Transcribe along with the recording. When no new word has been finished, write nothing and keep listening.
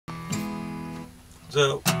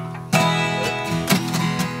So, 1,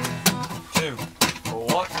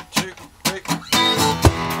 2, 3.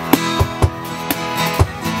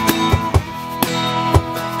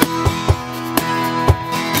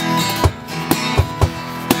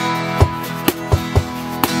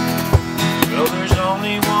 Well, there's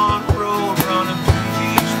only one road running through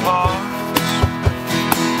these parts.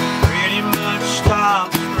 Pretty much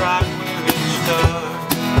stops right where it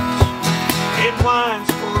starts. It winds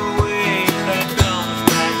for a way that comes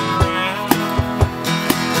back around.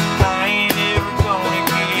 I ain't ever gonna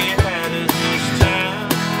get out of this town.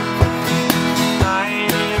 I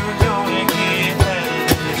ain't ever gonna get out of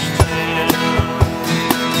this town.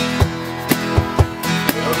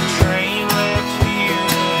 Well, the train left here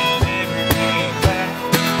and never came back.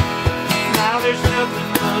 Now there's nothing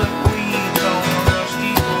but weeds on a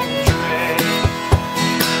rusty old track.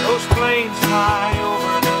 Those planes fly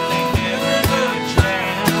over, but they never touch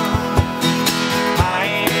down. I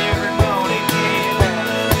ain't ever gonna get out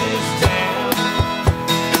of this town.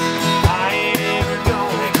 I ain't ever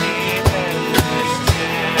gonna get out of this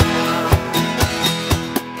town.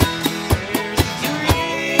 There's a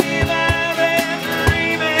dream I've been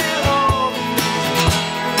dreaming all these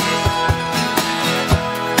years,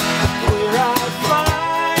 where I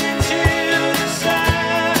fly into the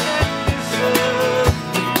sadness of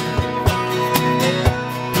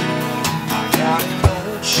I got an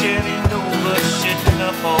old Chevy Nova sitting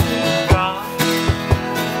up on the block,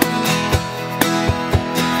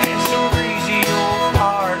 and some greasy old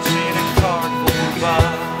parts in a cardboard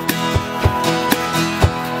box.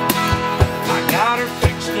 I got her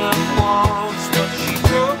fixed up once, but she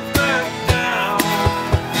broke back down.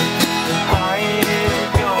 I ain't ever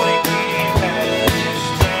gonna get out of this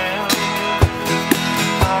town.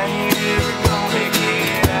 I ain't ever gonna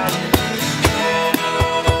get out of this town.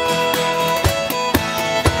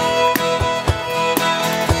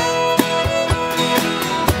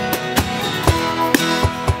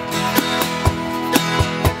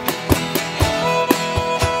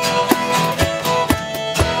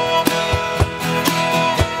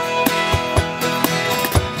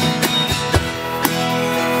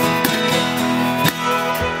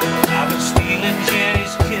 I've been stealing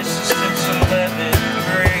Jenny's kisses since 11th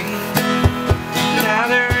grade. Now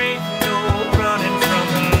there ain't no running from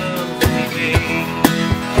the love we made.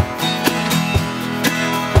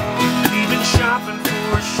 We've been shopping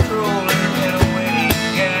for a stroller and a wedding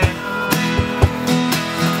gown.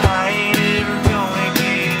 I ain't ever gonna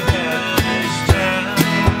get out of this town.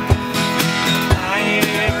 I ain't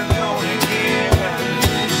ever gonna get out of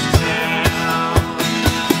this town.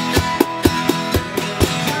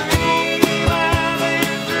 Dream I've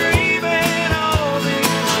been dreaming all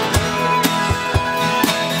these years,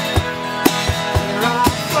 where I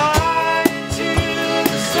fly into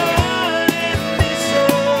the sun and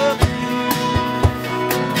disappear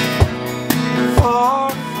far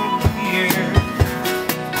from here.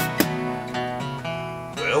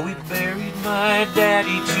 Well, we buried my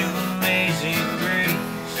daddy to amazing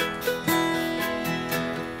grace.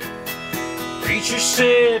 Preacher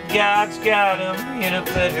said God's got him in a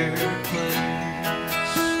better place,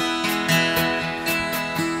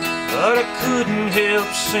 but I couldn't help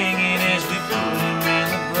singing as we put him in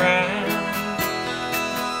the ground.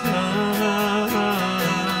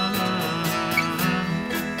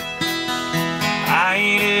 I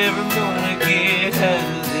ain't ever gonna get out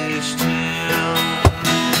of this town.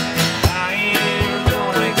 I ain't ever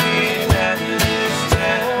gonna get out of this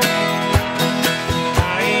town.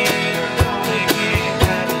 I ain't ever gonna get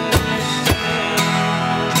out of this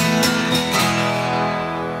town.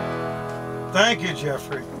 Thank you,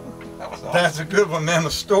 Jeffrey. That was awesome. That's a good one, man.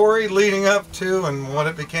 The story leading up to and what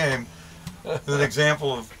it became is an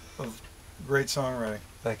example of great songwriting.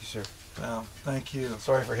 Thank you, sir. Wow, thank you.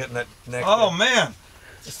 Sorry for hitting that neck. Oh, there. man.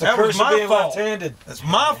 It's the that was curse my of being fault. left-handed. It's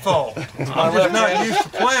my fault. I'm just not used to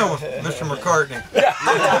playing with Mr. McCartney.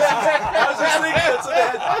 I was just thinking that's what they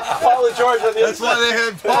had Paul and George on the That's why they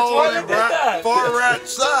had Paul why on they the did that. far right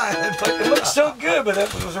side. It looks so good, but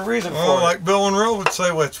that was a reason Well, for like Bill Monroe would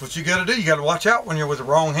say, well, that's what you got to do. You got to watch out when you're with a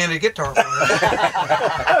wrong-handed guitar player.